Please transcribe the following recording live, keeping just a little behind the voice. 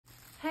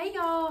Hey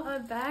y'all,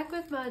 I'm back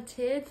with my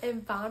 10th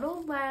and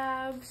final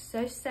lab.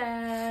 So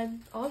sad.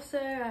 Also,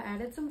 I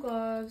added some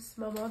gloves.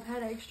 My mom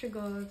had extra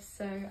gloves,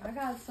 so I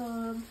got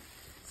some.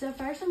 So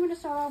first I'm going to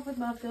start off with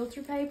my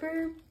filter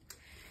paper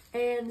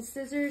and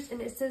scissors,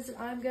 and it says that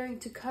I'm going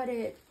to cut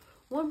it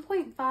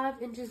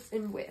 1.5 inches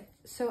in width.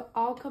 So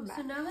I'll come back.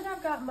 So now that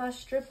I've got my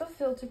strip of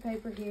filter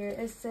paper here,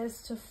 it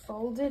says to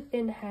fold it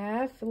in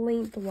half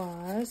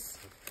lengthwise.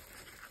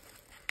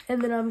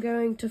 And then I'm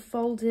going to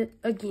fold it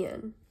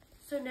again.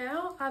 So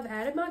now I've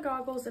added my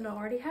goggles and I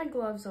already had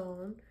gloves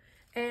on.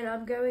 And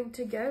I'm going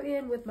to go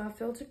in with my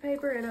filter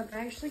paper and I'm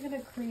actually going to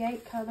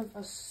create kind of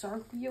a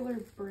circular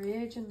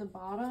bridge in the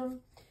bottom.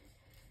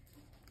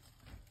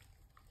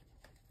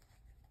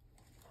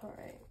 All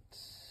right.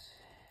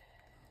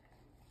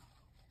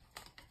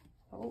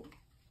 Oh,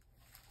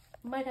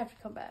 might have to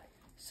come back.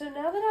 So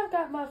now that I've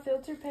got my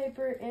filter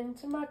paper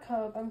into my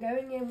cup, I'm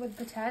going in with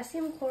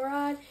potassium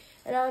chloride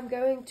and I'm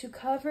going to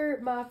cover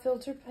my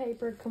filter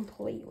paper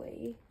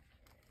completely.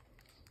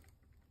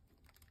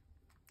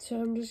 So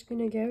I'm just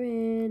going to go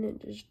in and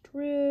just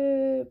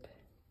drip.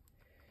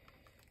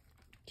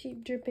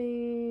 Keep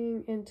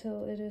dripping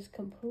until it is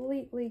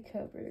completely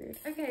covered.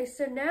 Okay,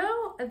 so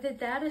now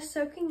that is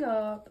soaking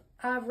up,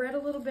 I've read a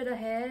little bit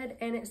ahead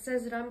and it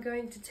says that I'm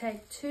going to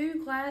take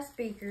 2 glass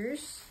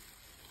beakers.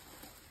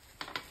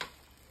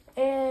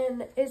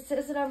 And it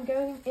says that I'm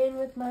going in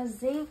with my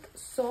zinc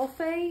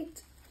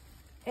sulfate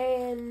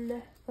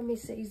and, let me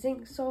see,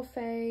 zinc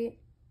sulfate.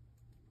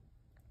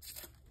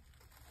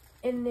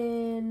 And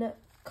then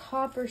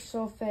copper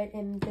sulfate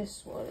in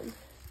this one.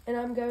 And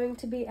I'm going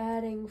to be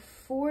adding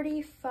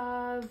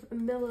 45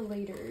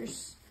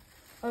 milliliters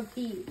of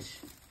each.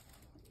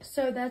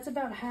 So that's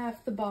about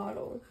half the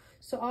bottle.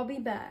 So I'll be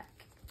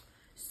back.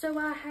 So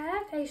I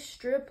have a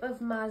strip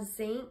of my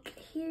zinc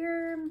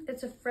here.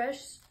 It's a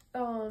fresh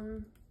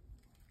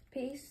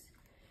piece.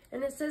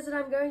 And it says that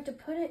I'm going to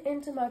put it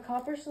into my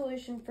copper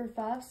solution for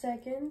 5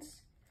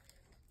 seconds.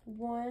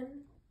 1,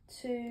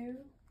 2,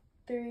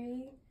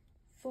 3,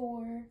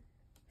 4,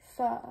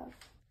 5.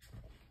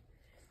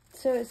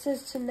 So it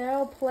says to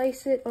now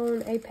place it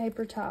on a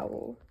paper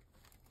towel.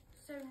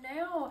 So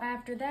now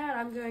after that,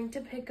 I'm going to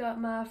pick up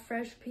my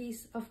fresh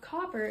piece of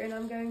copper and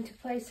I'm going to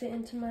place it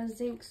into my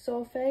zinc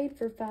sulfate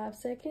for 5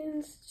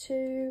 seconds.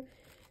 2,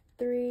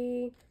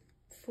 3,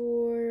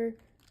 4,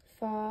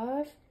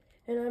 5.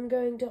 And I'm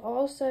going to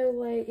also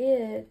lay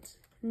it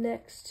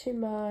next to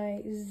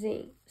my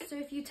zinc. So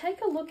if you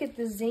take a look at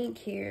the zinc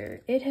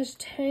here, it has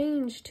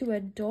changed to a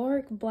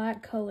dark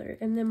black color,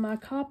 and then my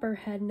copper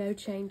had no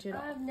change at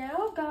all. I've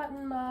now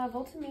gotten my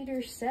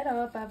voltmeter set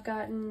up. I've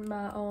gotten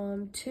my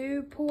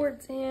 2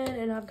 ports in,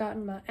 and I've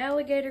gotten my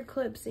alligator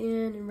clips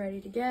in and ready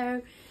to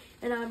go.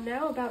 And I'm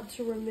now about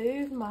to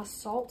remove my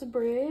salt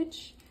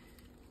bridge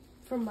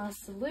from my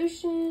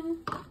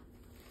solution.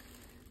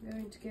 I'm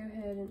going to go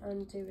ahead and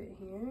undo it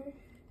here.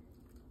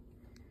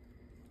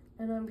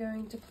 And I'm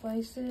going to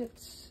place it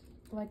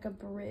like a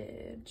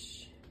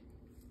bridge.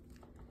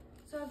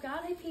 So I've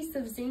got a piece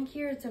of zinc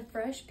here. It's a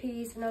fresh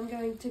piece and I'm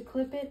going to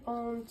clip it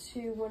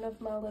onto one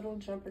of my little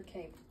jumper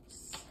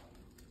cables.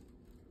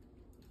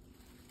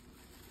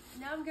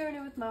 Now I'm going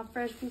in with my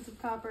fresh piece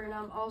of copper and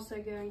I'm also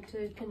going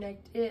to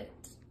connect it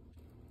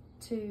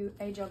to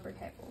a jumper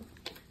cable.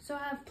 So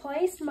I've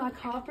placed my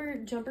copper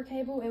jumper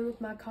cable in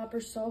with my copper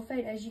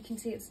sulfate. As you can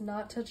see, it's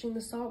not touching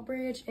the salt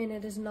bridge and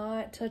it is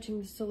not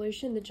touching the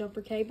solution, the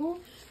jumper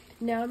cable.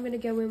 Now I'm going to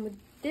go in with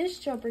this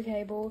jumper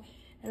cable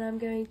and I'm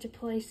going to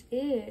place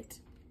it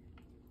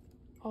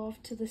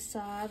off to the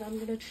side. I'm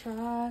going to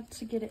try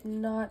to get it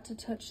not to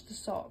touch the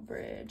salt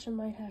bridge. I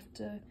might have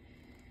to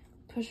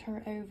push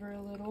her over a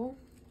little.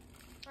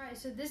 All right,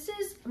 so this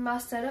is my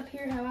setup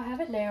here, how I have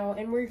it now,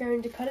 and we're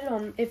going to cut it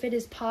on. If it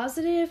is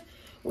positive,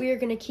 we are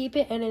going to keep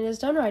it and it is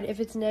done right. If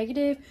it's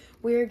negative,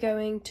 we're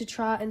going to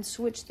try and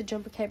switch the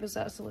jumper cables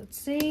out. So let's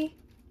see.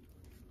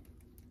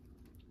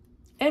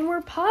 And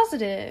we're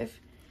positive.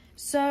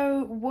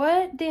 So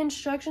what the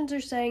instructions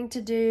are saying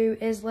to do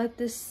is let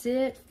this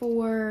sit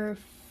for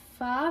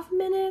 5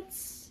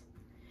 minutes.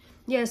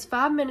 Yes,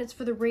 5 minutes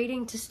for the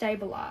reading to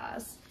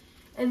stabilize.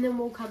 And then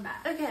we'll come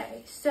back.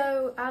 Okay,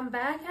 so I'm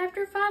back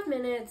after 5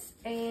 minutes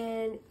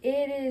and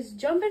it is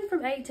jumping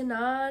from 8 to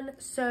 9.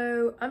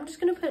 So I'm just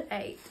gonna put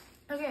 8.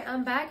 Okay,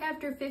 I'm back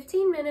after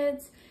 15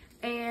 minutes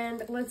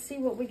and let's see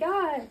what we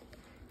got.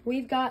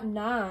 We've got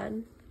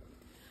 9.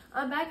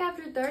 I'm back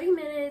after 30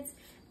 minutes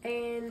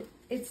and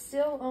it's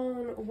still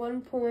on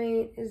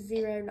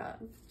 1.09.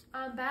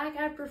 I'm back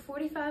after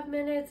 45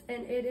 minutes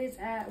and it is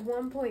at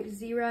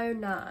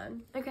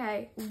 1.09.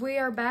 Okay, we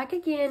are back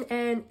again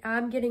and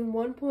I'm getting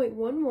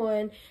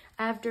 1.11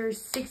 after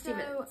 60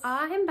 minutes. So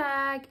I am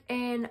back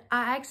and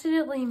I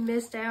accidentally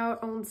missed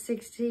out on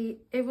 60.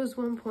 It was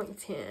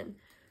 1.10.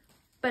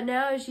 But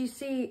now as you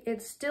see,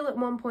 it's still at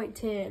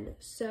 1.10.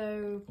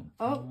 So,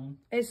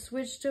 it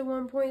switched to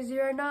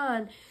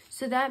 1.09.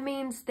 So that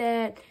means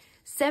that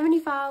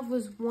 75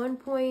 was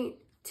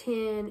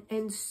 1.10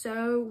 and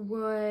so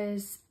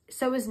was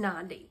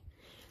 90.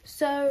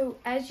 So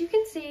as you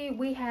can see,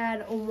 we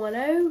had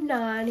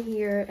 109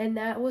 here, and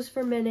that was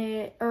for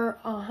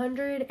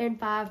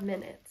 105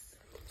 minutes.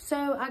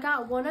 So I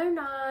got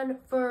 109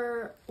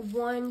 for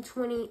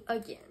 120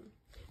 again.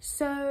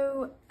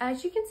 So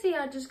as you can see,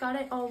 I just got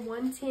it on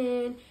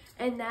 110,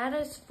 and that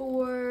is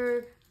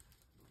for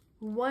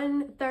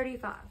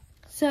 135.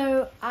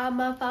 So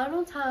my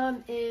final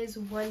time is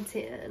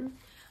 110.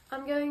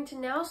 I'm going to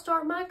now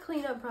start my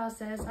cleanup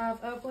process. I've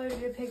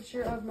uploaded a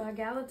picture of my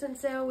gelatin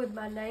cell with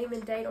my name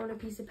and date on a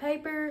piece of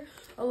paper,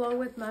 along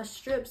with my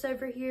strips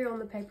over here on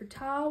the paper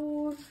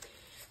towel.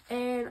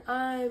 And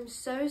I'm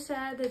so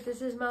sad that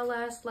this is my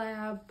last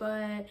lab,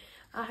 but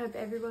I hope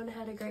everyone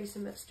had a great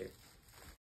semester.